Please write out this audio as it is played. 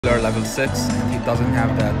level 6, and he doesn't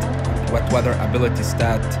have that wet weather ability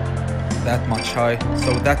stat that much high,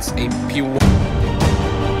 so that's a P1.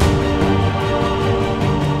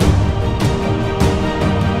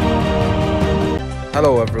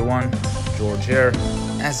 Hello everyone, George here.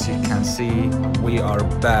 As you can see, we are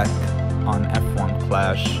back on F1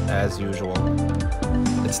 Clash as usual.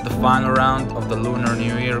 It's the final round of the Lunar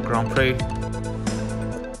New Year Grand Prix.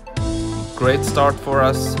 Great start for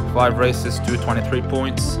us, 5 races, 223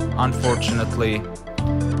 points. Unfortunately,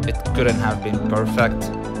 it couldn't have been perfect.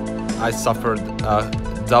 I suffered a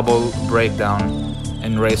double breakdown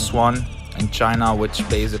in race 1 in China, which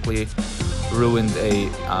basically ruined a,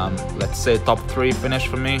 let's say, top 3 finish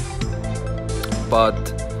for me. But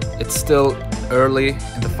it's still early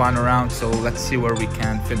in the final round, so let's see where we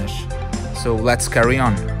can finish. So let's carry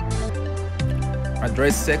on. Right,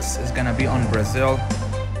 race 6 is gonna be on Brazil.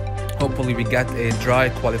 Hopefully we get a dry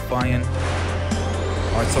qualifying.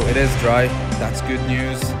 Alright, so it is dry. That's good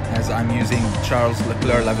news, as I'm using Charles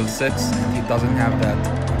Leclerc level 6 and he doesn't have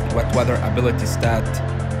that wet weather ability stat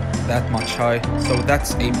that much high. So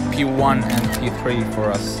that's a P1 and P3 for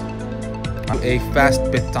us. A fast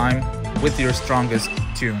pit time with your strongest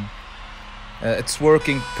tune. It's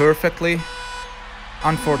working perfectly.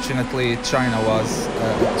 Unfortunately, China was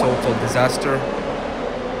a total disaster.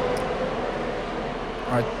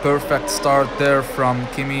 Alright, perfect start there from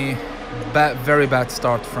Kimi. Very bad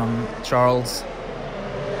start from Charles.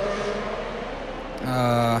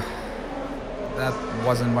 That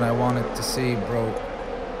wasn't what I wanted to see, bro.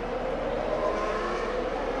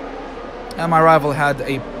 And my rival had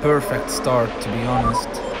a perfect start, to be honest.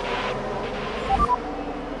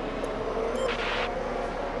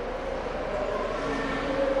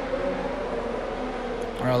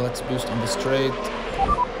 Alright, let's boost on the straight.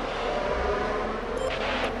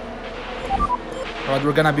 Alright,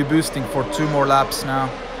 we're gonna be boosting for 2 more laps now,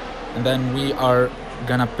 and then we are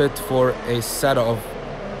gonna pit for a set of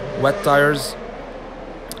wet tires.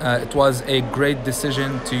 It was a great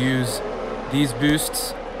decision to use these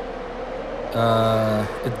boosts.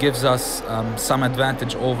 It gives us some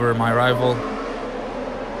advantage over my rival.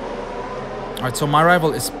 Alright, so my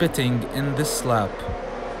rival is pitting in this lap,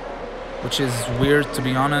 which is weird, to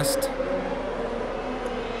be honest.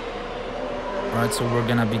 Alright, so we're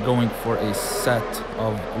gonna be going for a set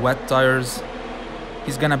of wet tires.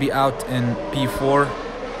 He's gonna be out in P4.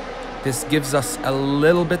 This gives us a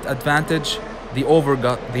little bit advantage. The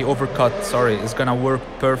overcut, sorry, is gonna work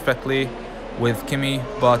perfectly with Kimi,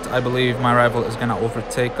 but I believe my rival is gonna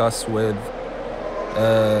overtake us with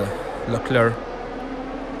Leclerc.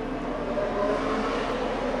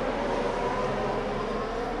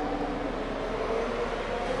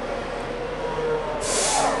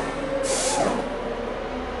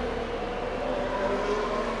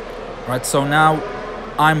 Right, so now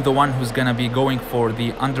I'm the one who's gonna be going for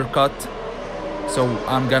the undercut. So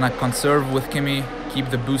I'm gonna conserve with Kimi, keep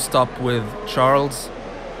the boost up with Charles.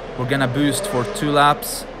 We're gonna boost for 2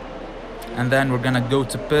 laps, and then we're gonna go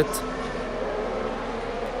to pit.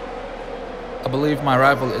 I believe my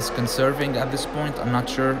rival is conserving at this point, I'm not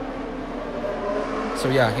sure. So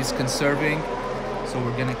yeah, he's conserving. So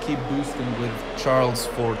we're gonna keep boosting with Charles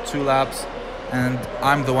for 2 laps. And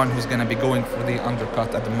I'm the one who's gonna be going for the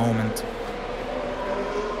undercut at the moment.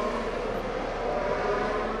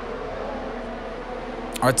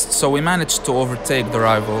 Alright, so we managed to overtake the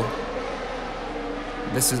rival.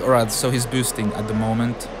 This is alright, so he's boosting at the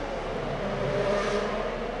moment.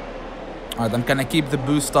 Alright, I'm gonna keep the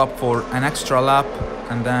boost up for an extra lap,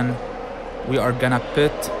 and then we are gonna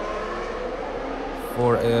pit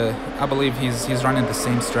for I believe he's running the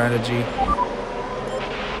same strategy.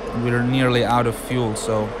 We're nearly out of fuel,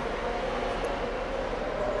 so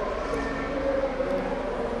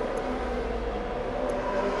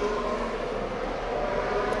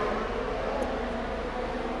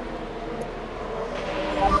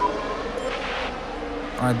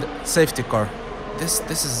alright, safety car. This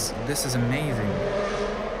is amazing.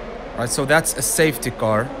 Alright, so that's a safety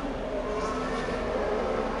car.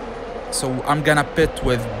 So I'm gonna pit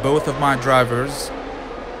with both of my drivers.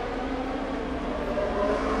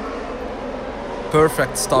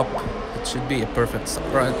 Perfect stop. It should be a perfect stop.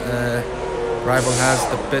 Right, rival has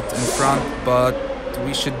the pit in front, but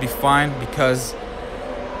we should be fine because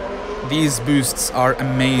these boosts are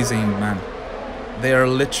amazing, man. They are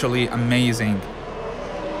literally amazing.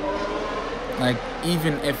 Like,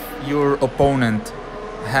 even if your opponent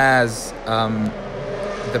has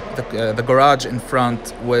the garage in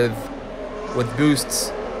front with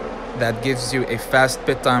boosts that gives you a fast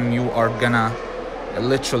pit time, you are gonna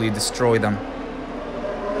literally destroy them.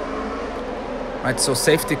 Right, so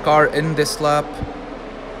safety car in this lap.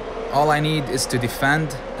 All I need is to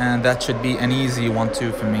defend, and that should be an easy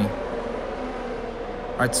 1-2 for me.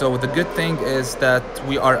 Alright, so the good thing is that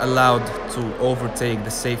we are allowed to overtake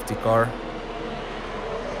the safety car.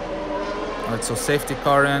 Alright, so safety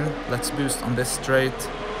car in. Let's boost on this straight.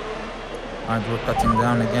 Alright, we're cutting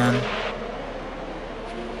down again.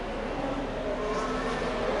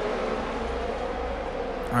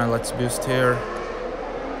 Alright, let's boost here.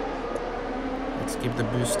 Let's keep the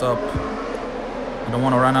boost up. I don't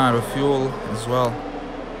want to run out of fuel as well.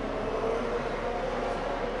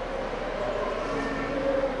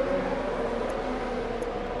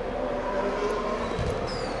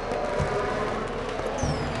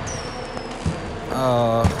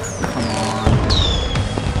 Oh, come on.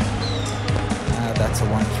 That's a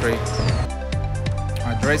 1-3.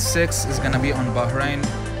 Alright, race 6 is gonna be on Bahrain.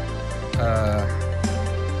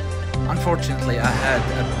 Unfortunately, I had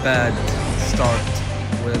a bad start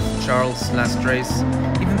with Charles last race.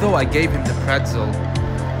 Even though I gave him the pretzel,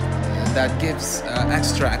 that gives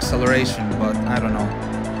extra acceleration, but I don't know.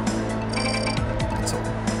 So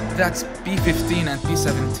that's P15 and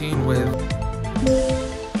P17 with...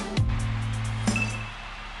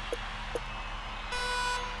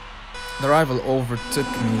 The rival overtook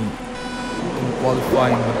me in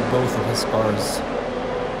qualifying with both of his cars.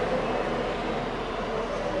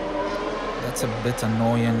 That's a bit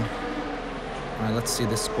annoying. Alright, let's see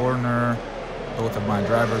this corner. Both of my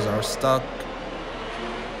drivers are stuck.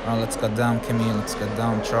 Alright, let's cut down Kimi, let's cut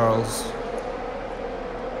down Charles.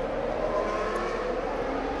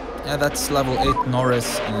 Yeah, that's level 8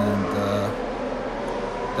 Norris, and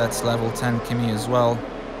that's level 10 Kimi as well.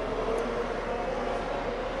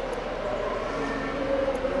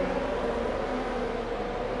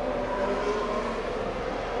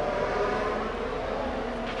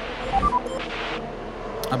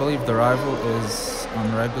 I believe the rival is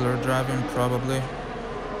on regular driving, probably.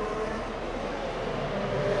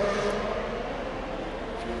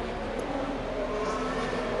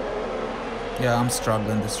 Yeah, I'm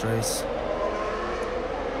struggling this race.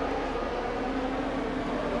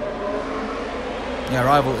 Yeah,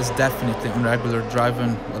 rival is definitely on regular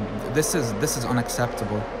driving. This is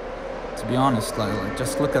unacceptable, to be honest. Like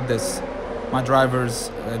just look at this. My driver's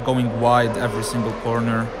going wide every single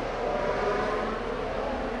corner.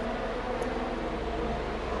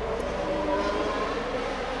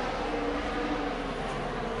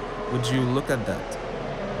 Would you look at that?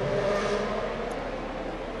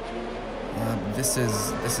 This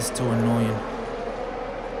is too annoying.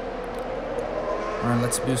 Alright,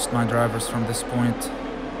 let's boost my drivers from this point.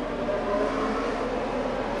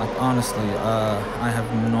 Like honestly, I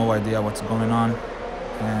have no idea what's going on.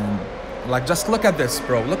 And like just look at this,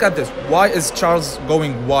 bro. Look at this. Why is Charles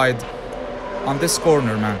going wide on this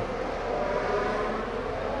corner, man?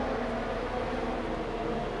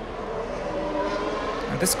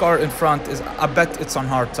 This car in front is, I bet it's on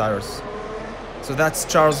hard tires. So that's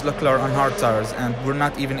Charles Leclerc on hard tires, and we're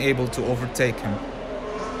not even able to overtake him.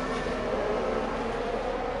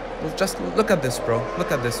 Well, just look at this, bro.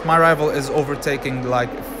 Look at this. My rival is overtaking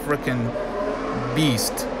like a freaking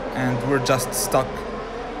beast, and we're just stuck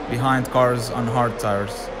behind cars on hard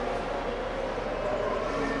tires.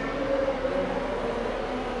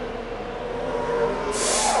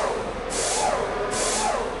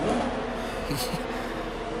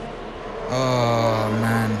 Oh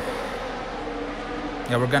man.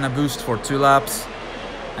 Yeah, we're gonna boost for 2 laps,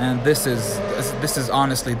 and this is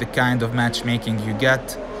honestly the kind of matchmaking you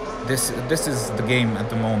get. This is the game at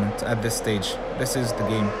the moment, at this stage. This is the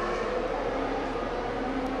game.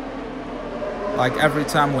 Like every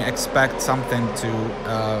time we expect something to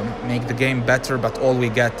make the game better, but all we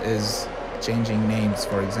get is changing names,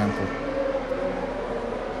 for example.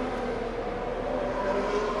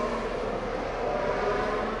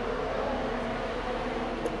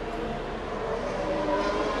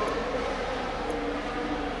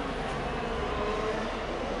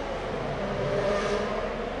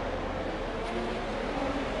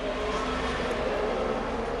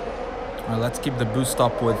 Let's keep the boost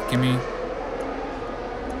up with Kimi.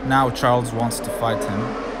 Now Charles wants to fight him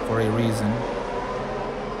for a reason.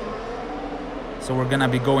 So we're gonna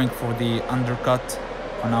be going for the undercut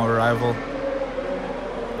on our rival.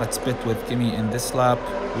 Let's pit with Kimi in this lap.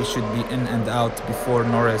 We should be in and out before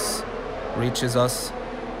Norris reaches us.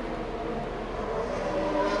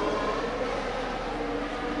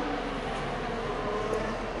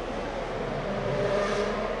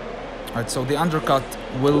 Alright, so the undercut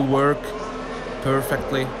will work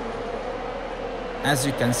perfectly. As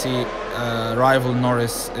you can see, rival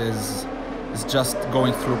Norris is just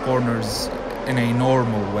going through corners in a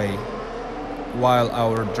normal way, while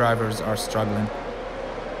our drivers are struggling.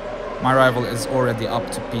 My rival is already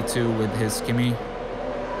up to P2 with his Kimi.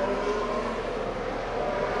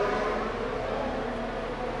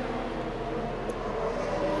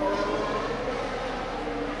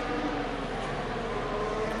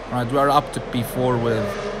 Right, we are up to P4 with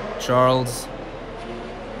Charles.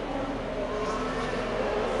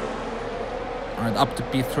 Alright, up to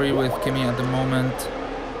P3 with Kimi at the moment.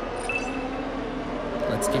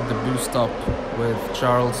 Let's keep the boost up with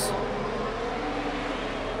Charles.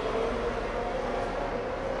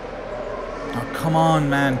 Oh, come on,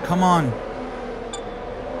 man, come on.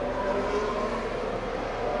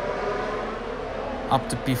 Up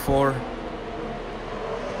to P4.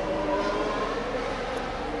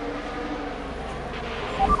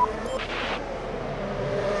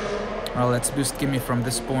 Well, let's boost Kimi from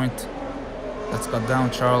this point. Let's cut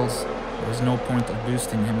down Charles. There's no point of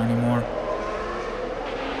boosting him anymore.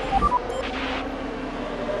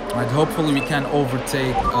 Alright, hopefully we can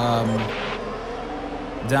overtake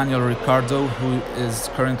Daniel Ricciardo, who is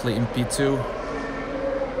currently in P2.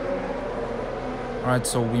 Alright,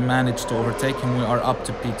 so we managed to overtake him. We are up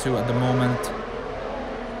to P2 at the moment.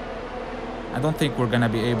 I don't think we're gonna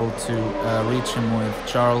be able to reach him with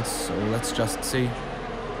Charles, so let's just see.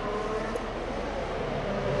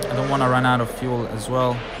 I don't want to run out of fuel as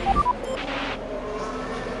well.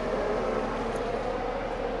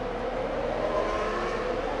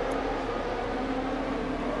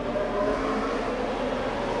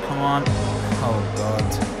 Come on. Oh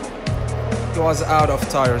god. He was out of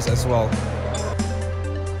tires as well.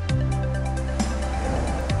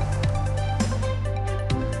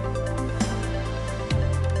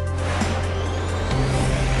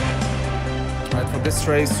 Right, for this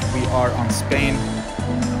race we are on Spain.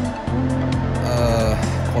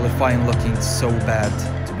 Qualifying looking so bad,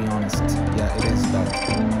 to be honest. Yeah, it is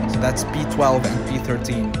bad. So that's P12 and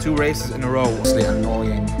P13. 2 races in a row. Mostly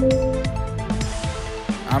annoying.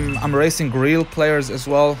 I'm racing real players as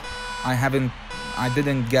well. I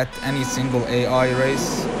didn't get any single AI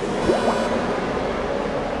race.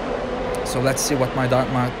 So let's see what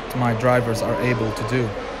my drivers are able to do.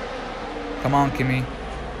 Come on, Kimi.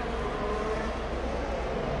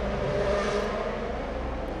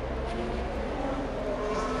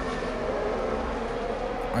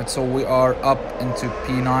 Alright, so we are up into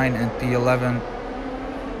P9 and P11.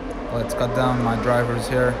 Let's cut down my drivers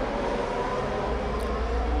here.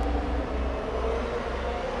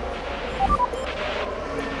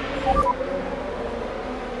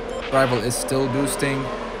 Rival is still boosting.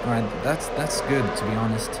 Alright, that's good, to be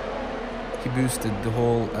honest. He boosted the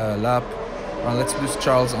whole lap. Alright, let's boost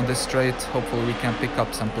Charles on this straight. Hopefully we can pick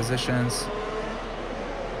up some positions.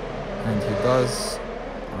 And he does.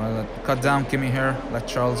 Alright, cut down Kimi here. Let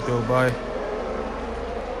Charles go by.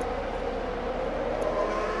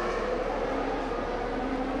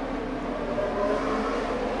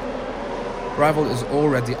 Rival is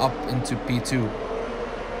already up into P2.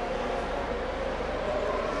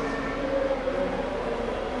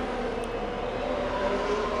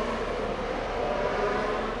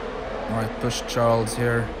 Alright, push Charles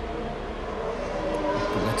here.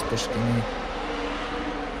 Let's push Kimi.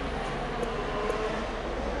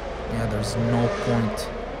 Yeah, there's no point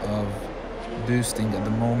of boosting at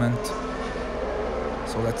the moment.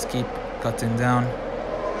 So let's keep cutting down.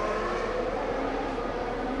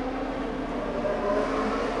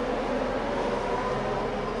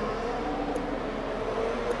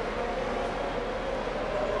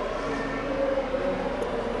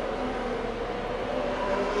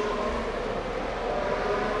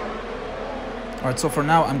 Alright, so for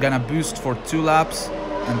now I'm gonna boost for 2 laps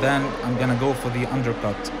and then I'm gonna go for the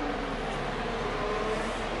undercut.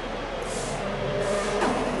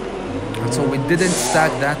 So we didn't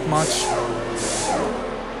stack that much.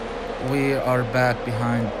 We are back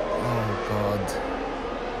behind. Oh god.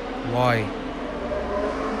 Why?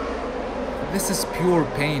 This is pure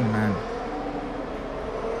pain, man.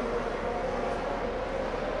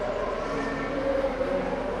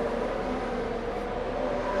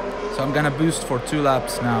 So I'm gonna boost for 2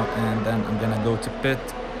 laps now and then I'm gonna go to pit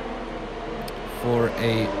for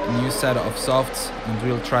a new set of softs and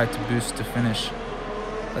we'll try to boost to finish.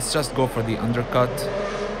 Let's just go for the undercut.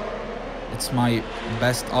 It's my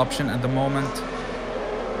best option at the moment.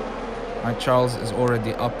 My Charles is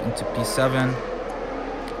already up into P7.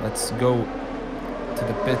 Let's go to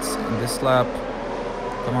the pits in this lap.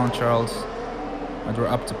 Come on, Charles. And we're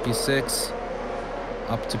up to P6.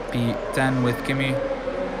 Up to P10 with Kimi.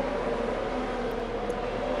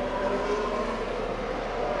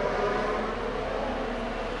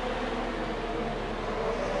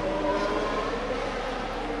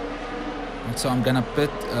 So I'm gonna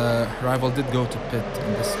pit. Rival did go to pit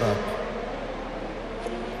in this lap.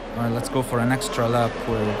 All right, let's go for an extra lap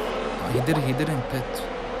where he didn't pit.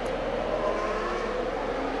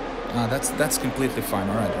 That's completely fine.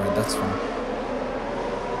 All right, that's fine.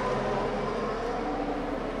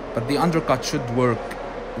 But the undercut should work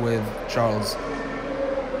with Charles.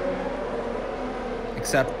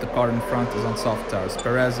 Except the car in front is on soft tires.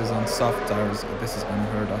 Perez is on soft tires. This is gonna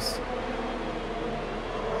hurt us.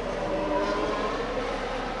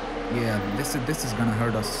 Yeah, this is gonna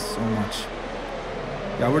hurt us so much.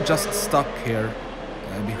 Yeah, we're just stuck here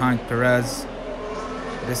behind Perez.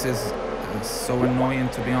 This is so annoying,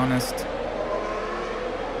 to be honest.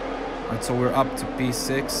 Right, so we're up to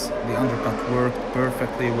P6. The undercut worked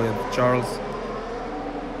perfectly with Charles.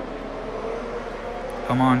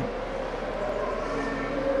 Come on.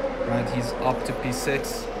 Right, he's up to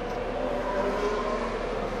P6.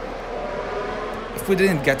 If we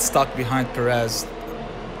didn't get stuck behind Perez,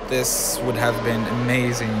 this would have been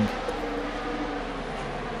amazing.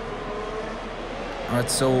 Alright,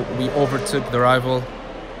 so we overtook the rival.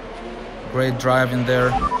 Great drive in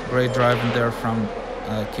there. Great drive in there from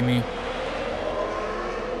Kimi.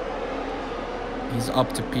 He's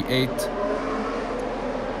up to P8.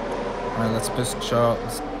 Alright, let's push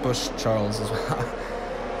Charles as well.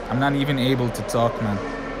 I'm not even able to talk, man.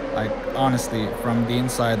 Like, honestly, from the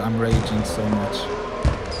inside, I'm raging so much.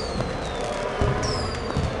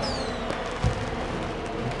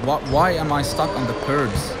 Why am I stuck on the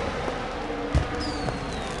curbs?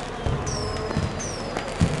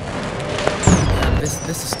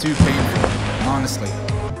 This is too painful, honestly.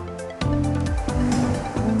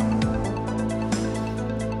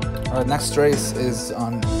 Alright, next race is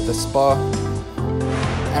on the Spa.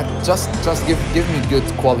 And just give me good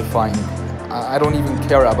qualifying. I don't even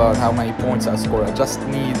care about how many points I score. I just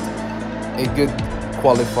need a good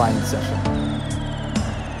qualifying session.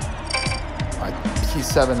 Right,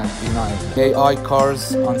 P7 and P9. AI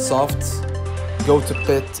cars on softs go to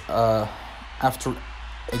pit after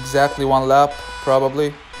exactly one lap,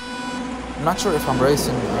 probably. I'm not sure if I'm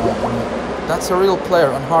racing on it. That's a real player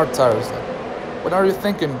on hard tires. Like, what are you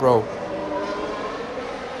thinking, bro?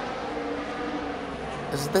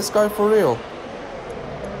 Is this guy for real?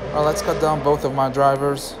 Well, let's cut down both of my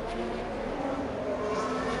drivers.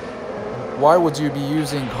 Why would you be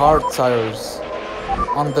using hard tires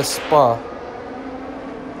on the Spa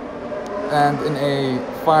and in a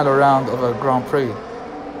final round of a Grand Prix?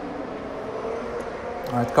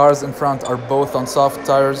 Alright, cars in front are both on soft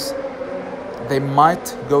tires. They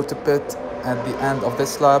might go to pit at the end of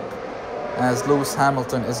this lap, as Lewis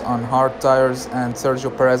Hamilton is on hard tires and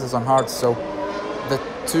Sergio Perez is on hard, so the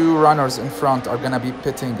two runners in front are gonna be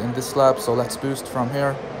pitting in this lap, so let's boost from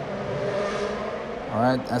here.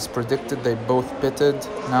 Alright, as predicted, they both pitted.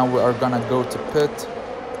 Now we are gonna go to pit.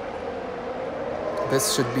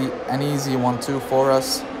 This should be an easy 1-2 for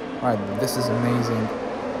us. Alright, this is amazing.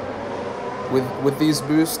 With these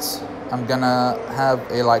boosts, I'm gonna have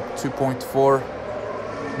a like 2.4,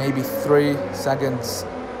 maybe 3 seconds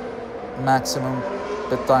maximum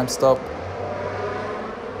pit time stop.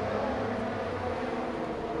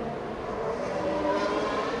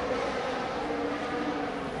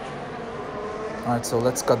 Alright, so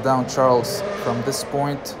let's cut down Charles from this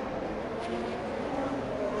point.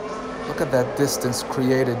 Look at that distance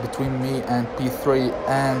created between me and P3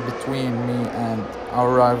 and between me and our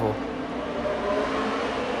rival.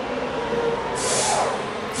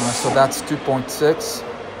 So that's 2.6.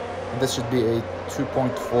 This should be a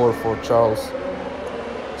 2.4 for Charles.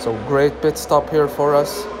 So great pit stop here for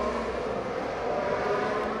us.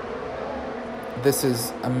 This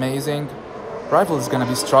is amazing. Rival is gonna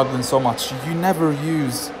be struggling so much. You never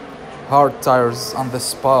use hard tires on the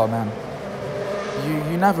Spa, man.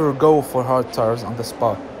 You never go for hard tires on the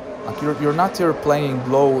Spa. Like you're not here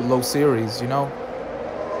playing low series, you know.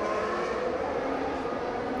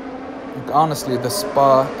 Like, honestly, the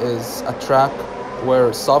Spa is a track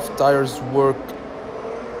where soft tires work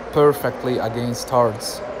perfectly against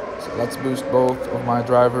hards. So let's boost both of my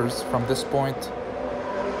drivers from this point,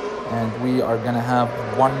 and we are gonna have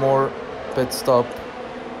one more pit stop,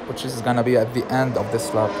 which is gonna be at the end of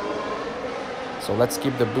this lap. So let's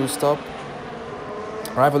keep the boost up.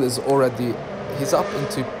 Rival is already, he's up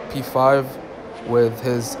into P5 with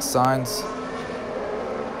his signs.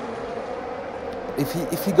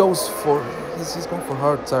 If he goes for, he's going for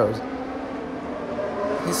hard tires.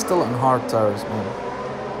 He's still on hard tires, man.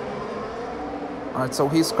 Alright, so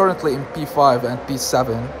he's currently in P5 and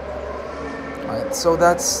P7. Alright, so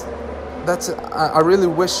that's I really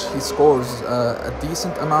wish he scores a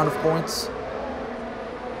decent amount of points,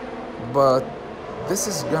 but this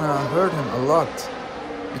is gonna hurt him a lot,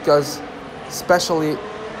 because especially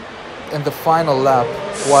in the final lap,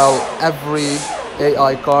 while every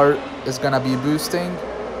AI car is gonna be boosting,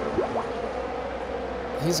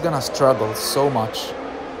 he's gonna struggle so much.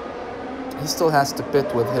 He still has to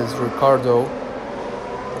pit with his Ricardo.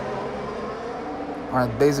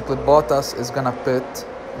 Alright, basically Bottas is gonna pit,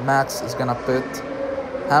 Max is gonna pit,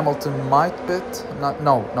 Hamilton might pit,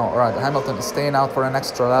 alright, Hamilton is staying out for an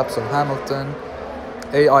extra lap, so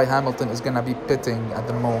AI Hamilton is gonna be pitting at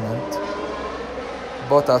the moment.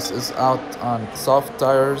 Bottas is out on soft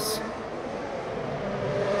tires.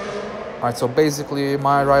 Alright, so basically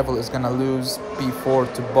my rival is gonna lose P4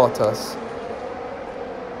 to Bottas,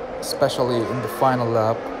 especially in the final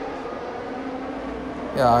lap.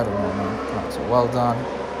 Yeah, I don't know, man. Alright, so well done.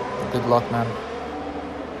 Good luck, man.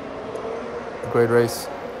 Great race.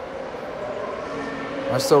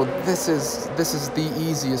 Alright, so this is the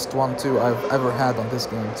easiest 1-2 I've ever had on this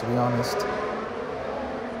game, to be honest.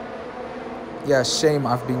 Yeah, shame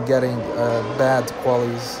I've been getting bad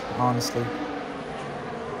qualies, honestly.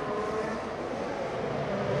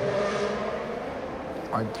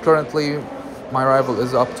 Alright, currently my rival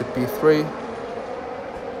is up to P3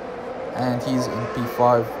 and he's in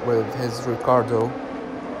P5 with his Ricardo.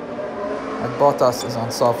 And Bottas is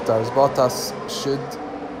on soft tires. Bottas should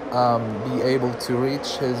be able to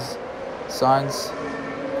reach his signs,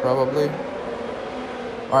 probably.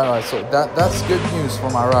 Alright, so that's good news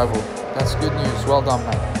for my rival. That's good news. Well done,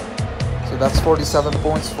 man. So that's 47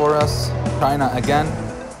 points for us. China again.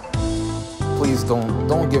 Please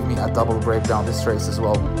don't give me a double breakdown this race as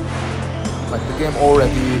well. Like, the game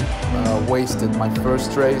already wasted my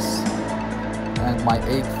first race and my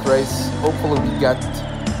 8th race. Hopefully we get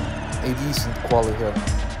a decent quali here.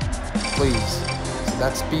 Please. So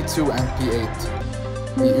that's P2 and P8.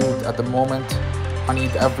 P8 at the moment. I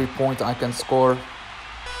need every point I can score.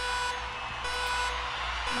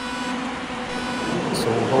 So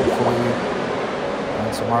hopefully,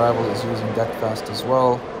 and so my rival is using that fast as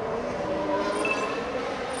well.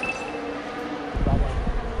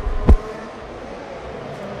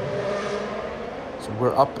 So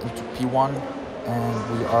we're up into P1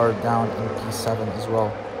 and we are down in P7 as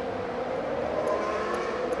well.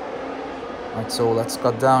 Right, so let's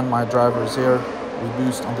cut down my drivers here. We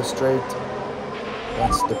boost on the straight.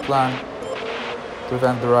 That's the plan.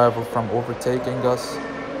 Prevent the rival from overtaking us.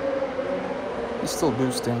 He's still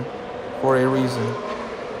boosting for a reason.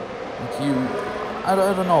 Like I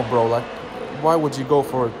don't know, bro. Like, why would you go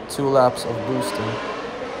for 2 laps of boosting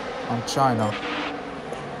on China?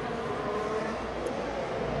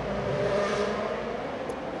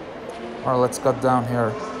 Alright, let's cut down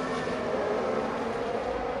here.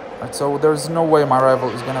 Alright, so there's no way my rival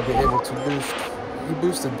is gonna be able to boost. He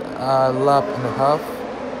boosted a lap and a half.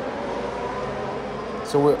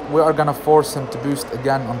 So we are gonna force him to boost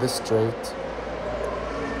again on this straight.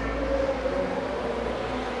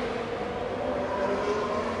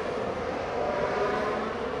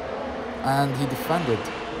 And he defended.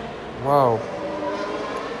 Wow.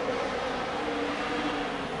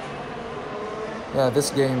 Yeah,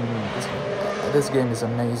 this game is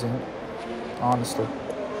amazing, honestly.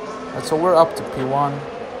 Right, so we're up to P1.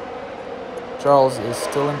 Charles is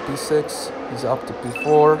still in P6. He's up to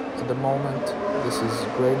P4 at the moment. This is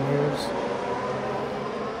great news.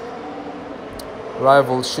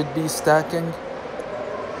 Rival should be stacking.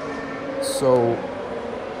 So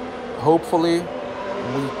hopefully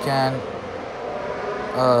we can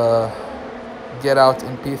get out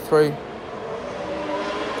in P3.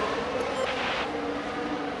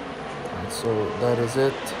 And so that is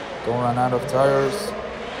it. Don't run out of tires.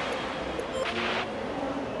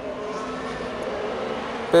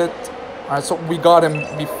 Pit. Alright, so we got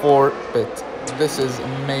him before pit. This is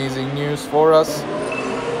amazing news for us.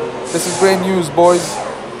 This is great news, boys.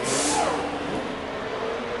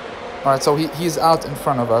 Alright, so he's out in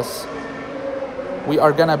front of us. We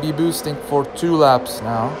are gonna be boosting for 2 laps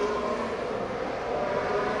now.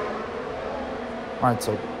 Alright,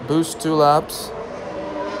 so boost 2 laps.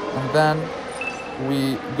 And then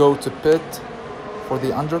we go to pit for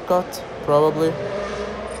the undercut, probably.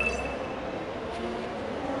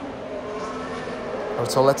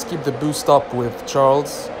 Alright, so let's keep the boost up with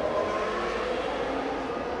Charles.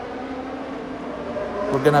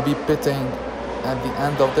 We're gonna be pitting at the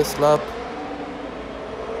end of this lap.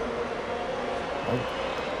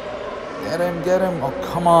 Get him. Oh,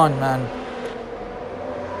 come on, man.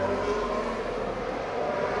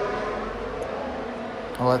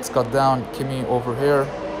 Well, let's cut down Kimi over here.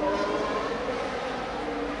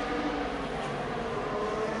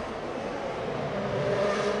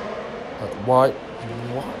 Why?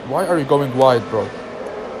 What? Why are you going wide, bro?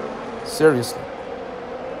 Seriously.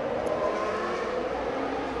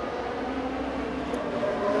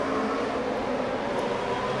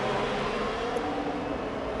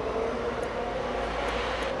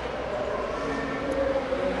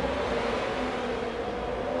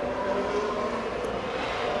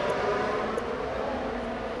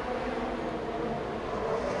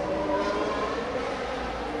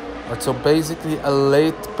 Right, so basically a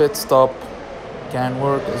late pit stop can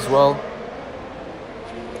work as well.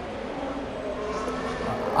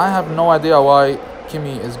 I have no idea why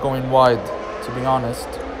Kimi is going wide, to be honest.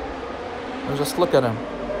 Just look at him.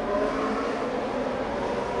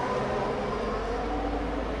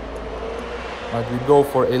 Right, we go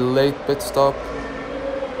for a late pit stop.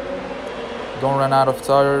 Don't run out of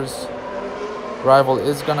tires. Rival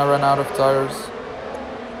is gonna run out of tires.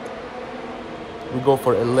 We go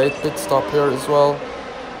for a late pit stop here as well.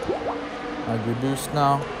 Right, we boost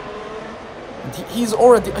now. And he's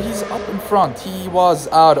up in front. He was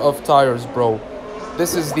out of tires, bro.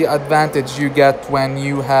 This is the advantage you get when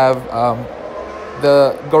you have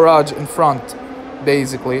the garage in front,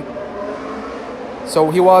 basically.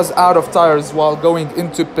 So he was out of tires while going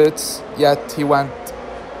into pits, yet he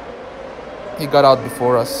got out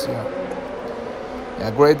before us.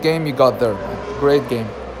 Yeah, great game you got there, man. Great game.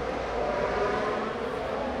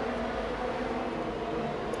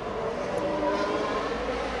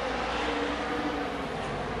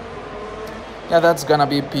 Yeah, that's gonna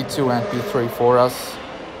be P2 and P3 for us.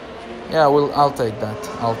 Yeah, I'll take that.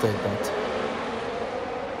 I'll take that.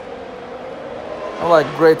 Like,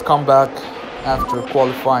 great comeback after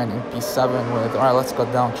qualifying in P7 with... Alright, let's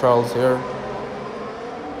cut down Charles here.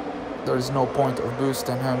 There is no point of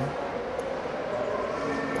boosting him.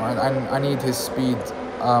 Alright, I need his speed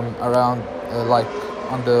around, like,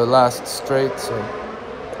 on the last straight, so...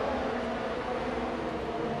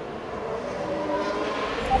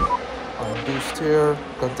 Alright, boost here,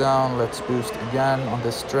 cut down, let's boost again on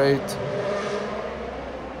this straight.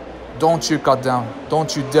 Don't you cut down.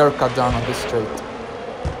 Don't you dare cut down on this straight.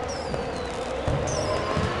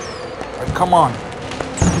 Come on.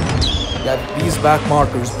 Yeah, these back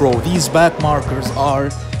markers, bro. These back markers are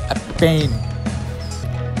a pain.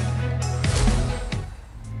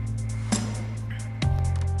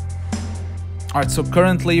 Alright, so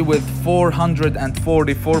currently with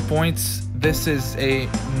 444 points, this is a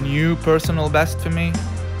new personal best for me.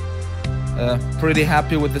 Pretty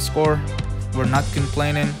happy with the score. We're not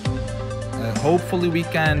complaining. Hopefully we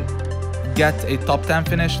can get a top 10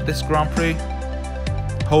 finish this Grand Prix.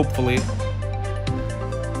 Hopefully.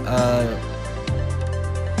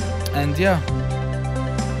 And yeah,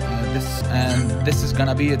 this is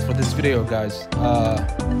gonna be it for this video, guys.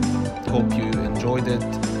 Hope you enjoyed it.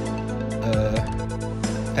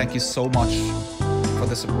 Thank you so much for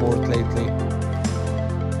the support lately,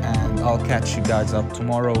 and I'll catch you guys up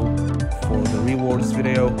tomorrow for the rewards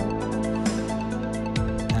video.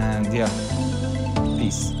 And yeah,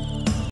 peace.